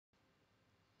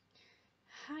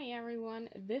Hi everyone,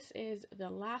 this is the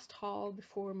last haul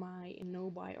before my no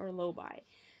buy or low buy.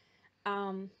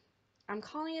 Um, I'm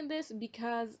calling it this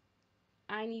because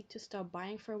I need to stop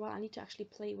buying for a while. I need to actually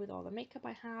play with all the makeup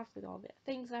I have, with all the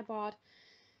things I bought,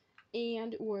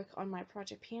 and work on my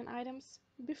Project Pan items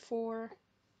before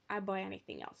I buy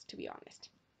anything else, to be honest.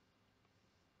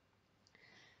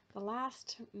 The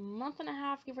last month and a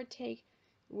half, give or take,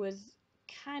 was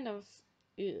kind of,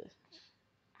 ugh,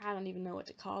 I don't even know what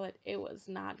to call it. It was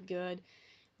not good.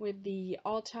 With the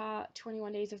Ulta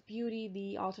 21 Days of Beauty,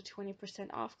 the Ulta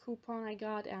 20% off coupon I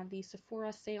got, and the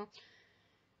Sephora sale,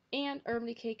 and Urban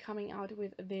Decay coming out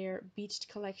with their Beached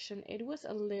collection, it was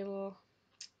a little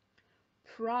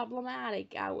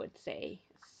problematic, I would say.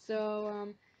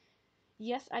 So,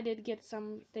 yes, I did get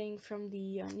something from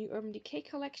the new Urban Decay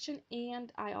collection,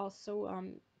 and I also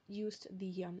used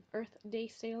the Earth Day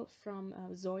sale from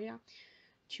Zoya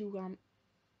to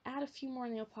add a few more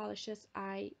nail polishes.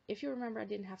 If you remember, I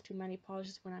didn't have too many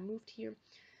polishes when I moved here.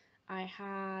 I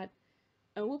had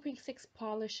a whooping 6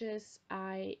 polishes.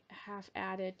 I have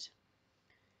added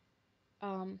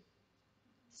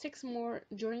 6 more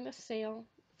during the sale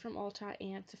from Ulta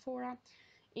and Sephora.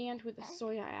 And with the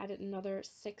Zoya, I added another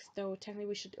 6, though technically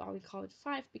we should only call it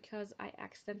 5 because I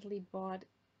accidentally bought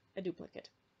a duplicate.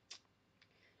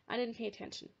 I didn't pay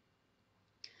attention.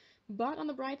 But on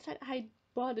the bright side, I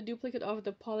bought a duplicate of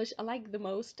the polish I like the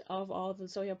most of all the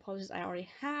Zoya polishes I already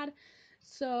had.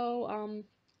 So,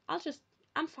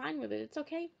 I'm fine with it. It's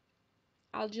okay.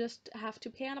 I'll just have to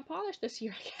pay on a polish this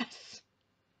year, I guess.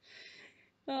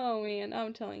 Oh man,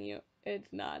 I'm telling you,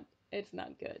 it's not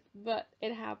good. But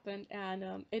it happened,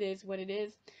 and it is what it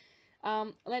is.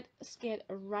 Let's get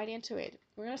right into it.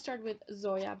 We're gonna start with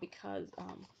Zoya because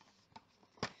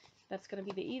that's gonna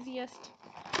be the easiest.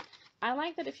 I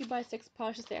like that if you buy 6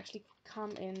 polishes, they actually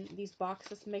come in these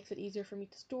boxes. Makes it easier for me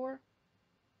to store.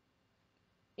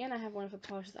 And I have one of the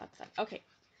polishes outside. Okay,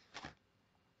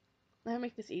 let me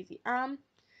make this easy.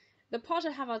 The polish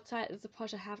I have outside is the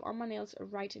polish I have on my nails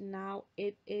right now.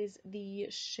 It is the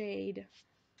shade,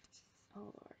 oh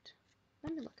lord,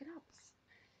 let me look it up.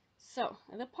 So,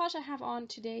 the polish I have on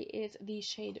today is the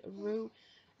shade Rue.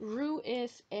 Rue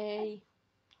is a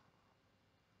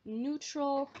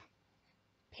neutral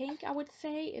pink, I would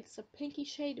say. It's a pinky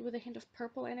shade with a hint of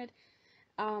purple in it.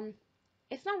 Um,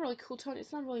 it's not really cool tone,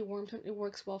 it's not really warm tone, it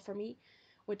works well for me,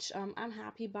 which I'm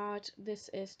happy about. This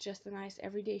is just a nice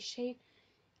everyday shade.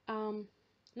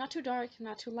 Not too dark,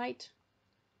 not too light,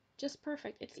 just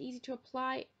perfect. It's easy to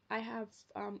apply. I have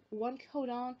one coat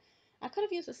on. I could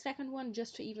have used a second one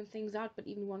just to even things out, but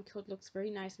even one coat looks very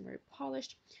nice and very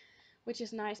polished, which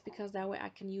is nice because that way I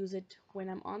can use it when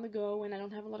I'm on the go and I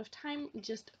don't have a lot of time.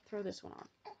 Just throw this one on.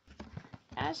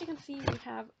 As you can see, we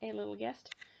have a little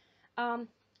guest. Um,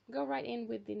 go right in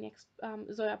with the next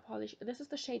Zoya polish. This is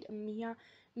the shade Mia.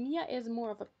 Mia is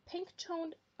more of a pink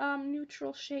toned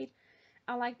neutral shade.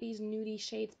 I like these nudie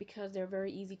shades because they're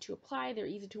very easy to apply, they're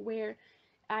easy to wear.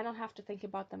 I don't have to think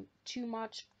about them too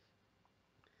much.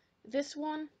 This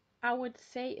one, I would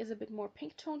say, is a bit more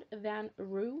pink toned than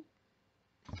Rue.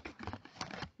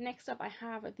 Next up, I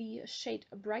have the shade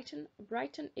Brighten.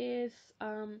 Brighten is,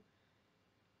 I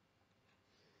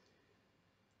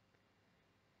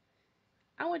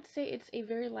would say it's a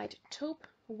very light taupe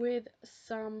with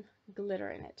some glitter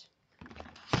in it.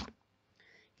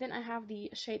 Then I have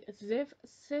the shade Ziv.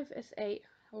 Ziv is a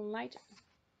light,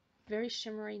 very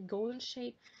shimmery golden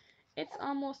shade. It's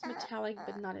almost metallic,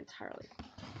 but not entirely.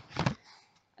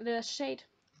 The shade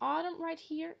Autumn right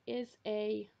here is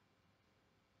a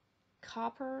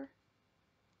copper,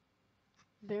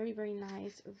 very, very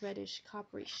nice reddish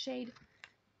coppery shade.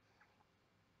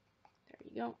 There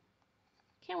you go.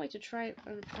 Can't wait to try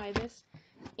and apply this.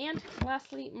 And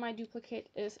lastly, my duplicate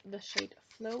is the shade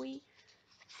Flowy.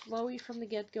 Flowy from the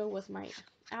get-go was my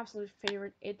absolute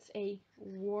favorite. It's a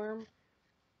warm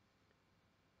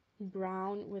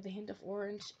brown with a hint of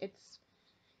orange. It's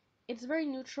very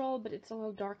neutral, but it's a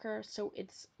little darker, so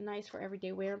it's nice for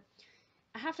everyday wear.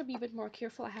 I have to be a bit more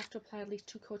careful. I have to apply at least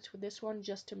 2 coats with this one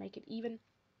just to make it even.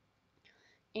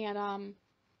 And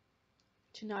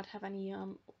to not have any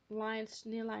nail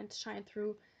lines shine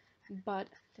through. But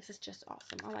this is just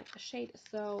awesome. I like the shade,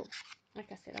 so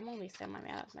like I said, I'm only semi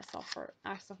mad at myself for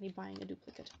accidentally buying a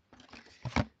duplicate.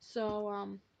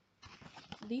 So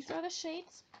these are the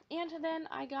shades, and then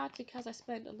I got, because I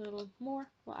spent a little more,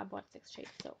 well, I bought 6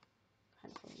 shades, so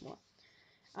kind of a little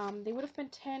more. They would have been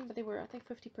 10, but they were, I think,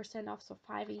 50% off, so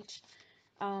 5 each.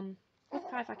 With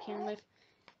 5 I can live.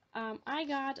 I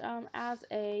got, as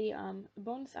a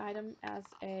bonus item, as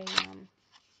a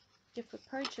gift with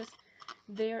purchase,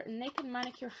 their Naked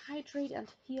Manicure Hydrate and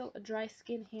Heal Dry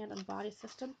Skin Hand and Body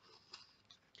System.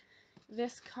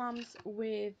 This comes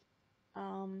with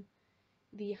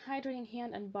the Hydrating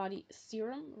Hand and Body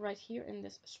Serum right here in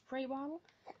this spray bottle,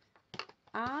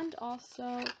 and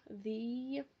also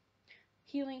the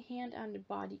Healing Hand and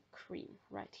Body Cream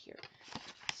right here.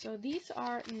 So these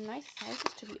are nice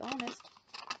sizes, to be honest.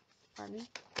 Pardon me.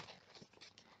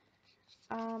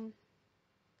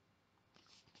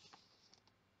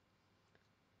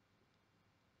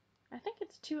 I think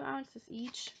it's 2 ounces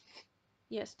each.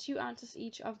 Yes, 2 ounces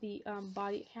each of the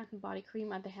hand and body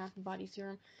cream and the hand and body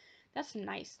serum. That's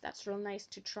nice. That's real nice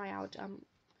to try out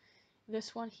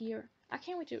this one here. I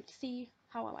can't wait to see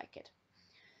how I like it.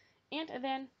 And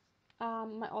then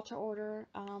my Ulta order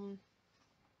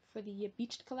for the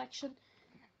Beached collection.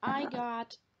 I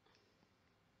got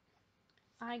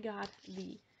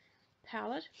the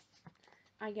palette.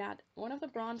 I got one of the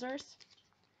bronzers,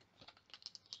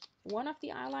 one of the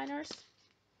eyeliners,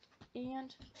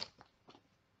 and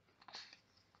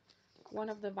one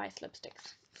of the Vice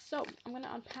lipsticks. So I'm going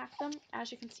to unpack them.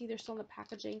 As you can see, they're still in the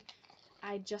packaging.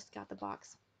 I just got the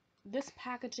box. This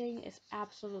packaging is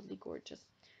absolutely gorgeous.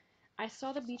 I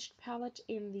saw the Beached palette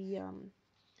in the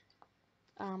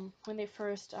when they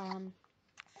first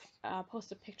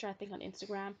posted a picture, I think, on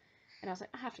Instagram, and I was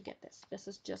like, I have to get this. This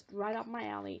is just right up my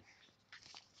alley.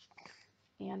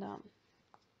 And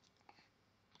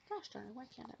gosh darn it, why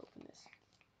can't I open this?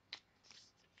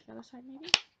 The other side,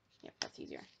 maybe? Yep, that's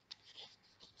easier.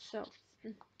 So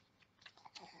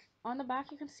on the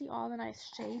back, you can see all the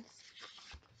nice shades,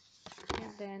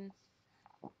 and then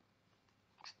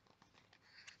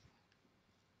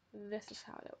this is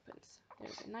how it opens.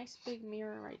 There's a nice big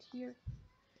mirror right here,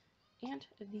 and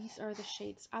these are the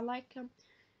shades. I like them.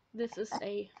 This is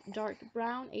a dark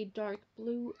brown, a dark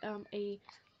blue, a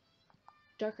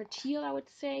darker teal, I would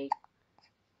say.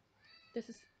 This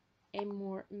is a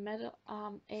more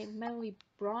a metally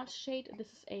bronze shade. This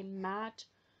is a matte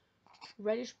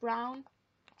reddish brown.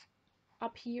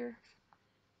 Up here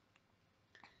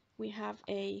we have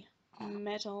a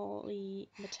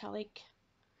metallic,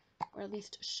 or at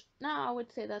least no, I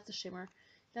would say that's a shimmer.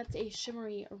 That's a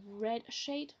shimmery red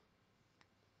shade.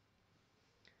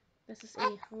 This is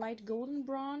a light golden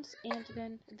bronze, and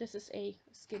then this is a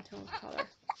skin tone color.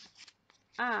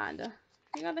 And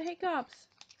you got the hiccups.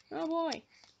 Oh boy.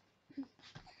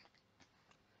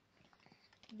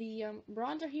 The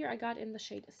bronzer here I got in the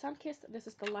shade Sunkissed. This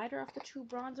is the lighter of the two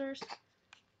bronzers.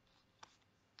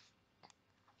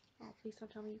 Oh, please don't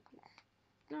tell me.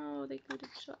 No, they glued it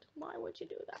shut. Why would you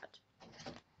do that?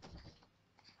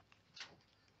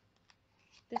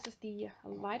 This is the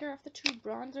lighter of the two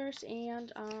bronzers,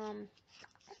 and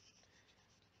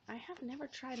I have never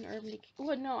tried an Urban Decay.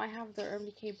 Well, no, I have the Urban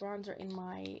Decay bronzer in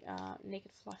my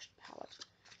Naked Flushed palette.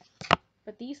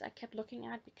 But these I kept looking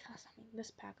at because, I mean,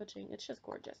 this packaging, it's just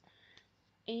gorgeous.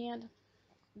 And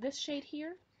this shade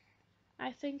here,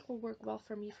 I think will work well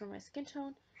for me for my skin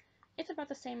tone. It's about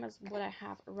the same as what I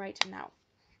have right now.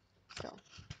 So,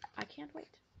 I can't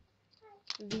wait.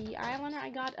 The eyeliner I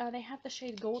got, they have the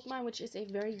shade Goldmine, which is a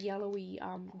very yellowy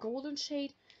golden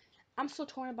shade. I'm still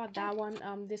torn about that one.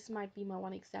 This might be my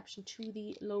one exception to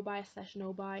the low buy /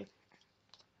 no buy.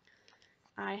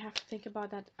 I have to think about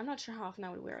that. I'm not sure how often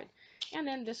I would wear it. And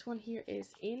then this one here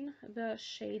is in the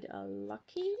shade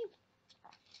Lucky.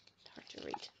 It's hard to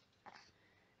read.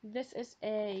 This is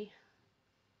a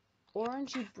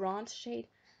orangey bronze shade,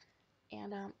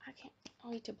 and I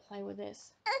need to play with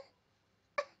this.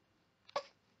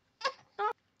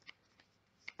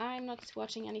 I'm not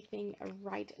swatching anything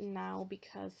right now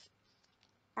because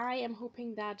I am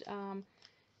hoping that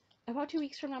about 2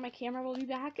 weeks from now my camera will be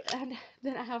back, and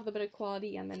then I have the better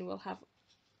quality, and then we'll have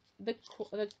the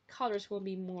colors will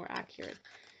be more accurate.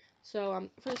 So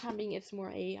for the time being, it's more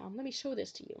a let me show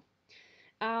this to you.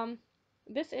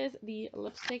 This is the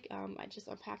lipstick. I just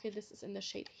unpacked it. This is in the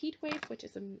shade Heatwave, which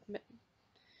is a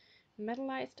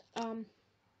metallized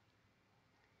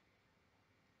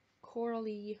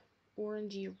corally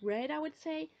orangey red, I would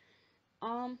say.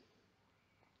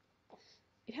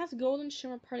 It has golden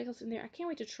shimmer particles in there. I can't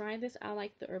wait to try this. I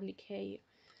like the Urban Decay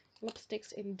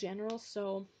lipsticks in general,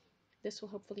 so this will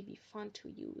hopefully be fun to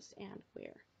use and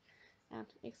wear. And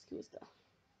excuse the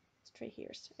stray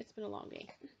hairs. It's been a long day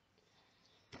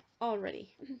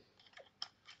already.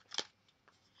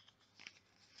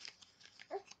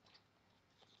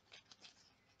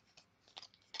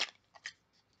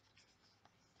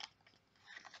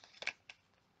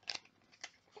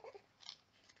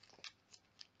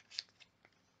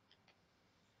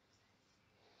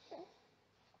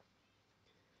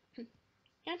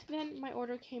 And then my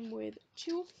order came with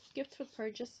 2 gifts for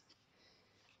purchase.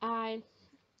 I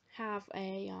have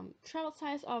a travel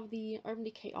size of the Urban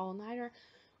Decay All Nighter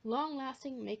long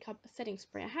lasting makeup setting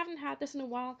spray. I haven't had this in a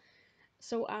while,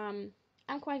 so I'm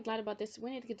quite glad about this.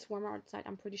 When it gets warmer outside,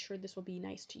 I'm pretty sure this will be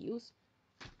nice to use.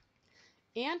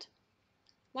 And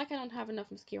like I don't have enough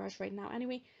mascaras right now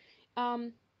anyway,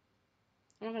 I'm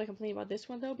not gonna complain about this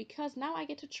one though, because now I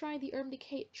get to try the Urban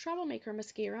Decay Troublemaker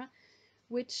mascara,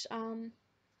 which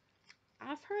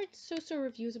I've heard so-so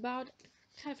reviews about.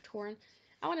 Kind of torn.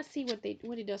 I want to see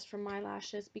what it does for my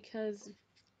lashes, because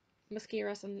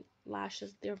mascaras and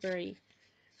lashes, they're very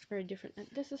different. And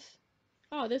this is,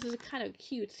 oh, this is a kind of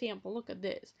cute sample. Look at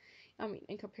this. I mean,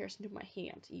 in comparison to my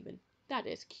hands even. That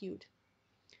is cute.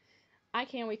 I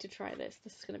can't wait to try this.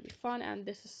 This is going to be fun, and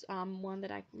this is one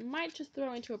that I might just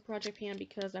throw into a project pan,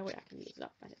 because that way I can use it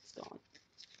up and it's gone.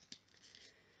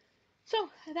 So,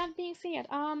 that being said,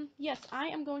 yes, I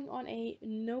am going on a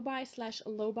no-buy slash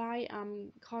low-buy.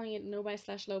 I'm calling it no-buy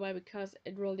slash low-buy because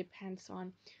it really depends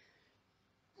on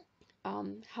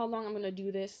how long I'm going to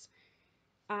do this.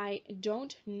 I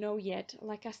don't know yet.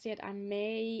 Like I said, I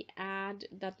may add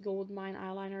that gold mine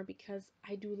eyeliner because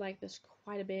I do like this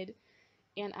quite a bit.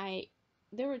 And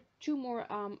there were 2 more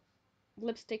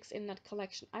lipsticks in that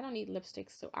collection. I don't need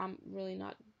lipsticks, so I'm really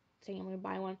not saying I'm gonna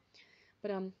buy one.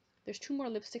 But there's 2 more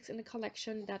lipsticks in the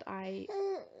collection that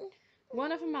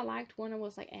one of them I liked, one I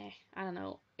was like, I don't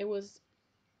know. It was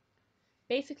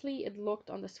basically, it looked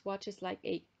on the swatches like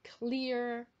a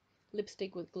clear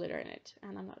lipstick with glitter in it,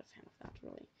 and I'm not a fan of that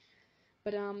really.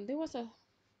 But there was a,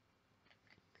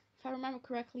 if I remember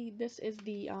correctly, this is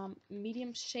the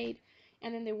medium shade,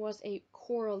 and then there was a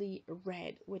corally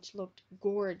red, which looked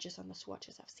gorgeous on the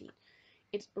swatches I've seen.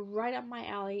 It's right up my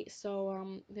alley,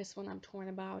 so this one I'm torn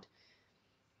about.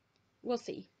 We'll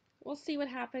see. We'll see what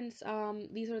happens.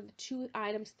 These are the 2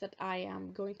 items that I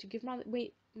am going to give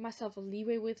myself a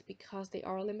leeway with, because they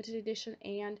are a limited edition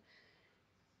and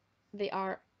they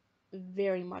are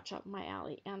very much up my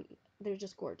alley, and they're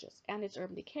just gorgeous. And it's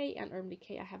Urban Decay, and Urban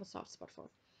Decay I have a soft spot for.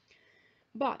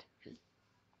 But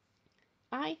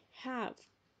I have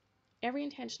every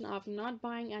intention of not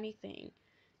buying anything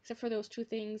except for those 2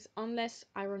 things unless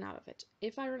I run out of it.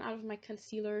 If I run out of my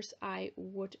concealers, I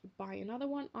would buy another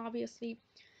one, obviously.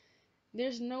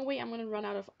 There's no way I'm gonna run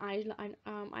out of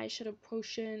eyeshadow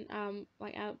potion,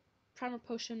 like a primer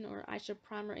potion or eyeshadow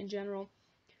primer in general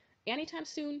anytime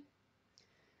soon.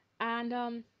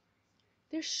 And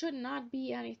there should not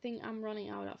be anything I'm running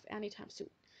out of anytime soon.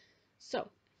 So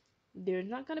there's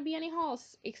not gonna be any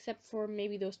hauls except for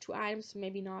maybe those 2 items,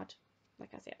 maybe not,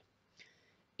 like I said,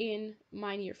 in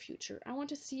my near future. I want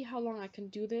to see how long I can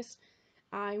do this.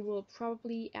 I will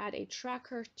probably add a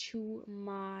tracker to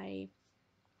my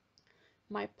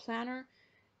planner,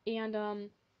 and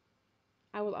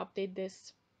I will update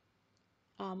this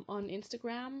on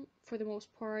Instagram for the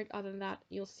most part. Other than that,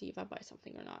 you'll see if I buy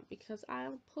something or not, because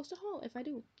I'll post a haul if I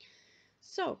do.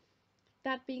 So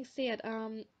that being said,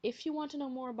 if you want to know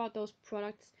more about those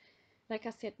products, like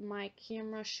I said, my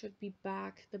camera should be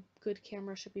back. The good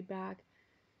camera should be back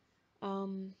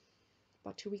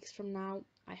about 2 weeks from now,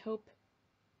 I hope.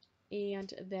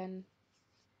 And then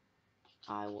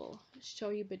I will show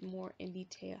you a bit more in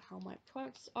detail how my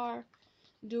products are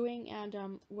doing,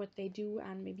 and what they do,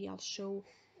 and maybe I'll show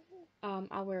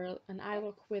I'll wear an eye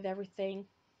look with everything.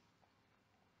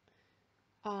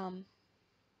 Um,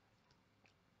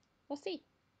 we'll see.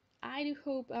 I do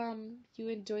hope you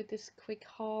enjoyed this quick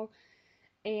haul,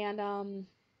 and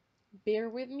bear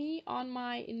with me on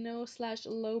my no slash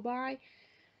low buy.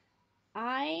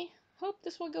 I hope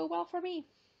this will go well for me.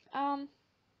 Um,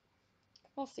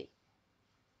 we'll see.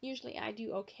 Usually I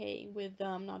do okay with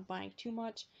not buying too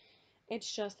much. It's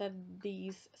just that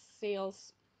these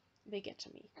sales, they get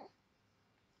to me,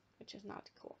 which is not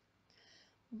cool.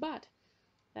 But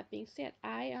that being said,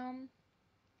 I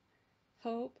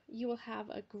hope you will have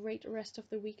a great rest of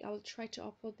the week. I will try to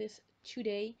upload this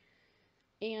today,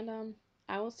 and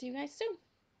I will see you guys soon.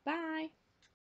 Bye!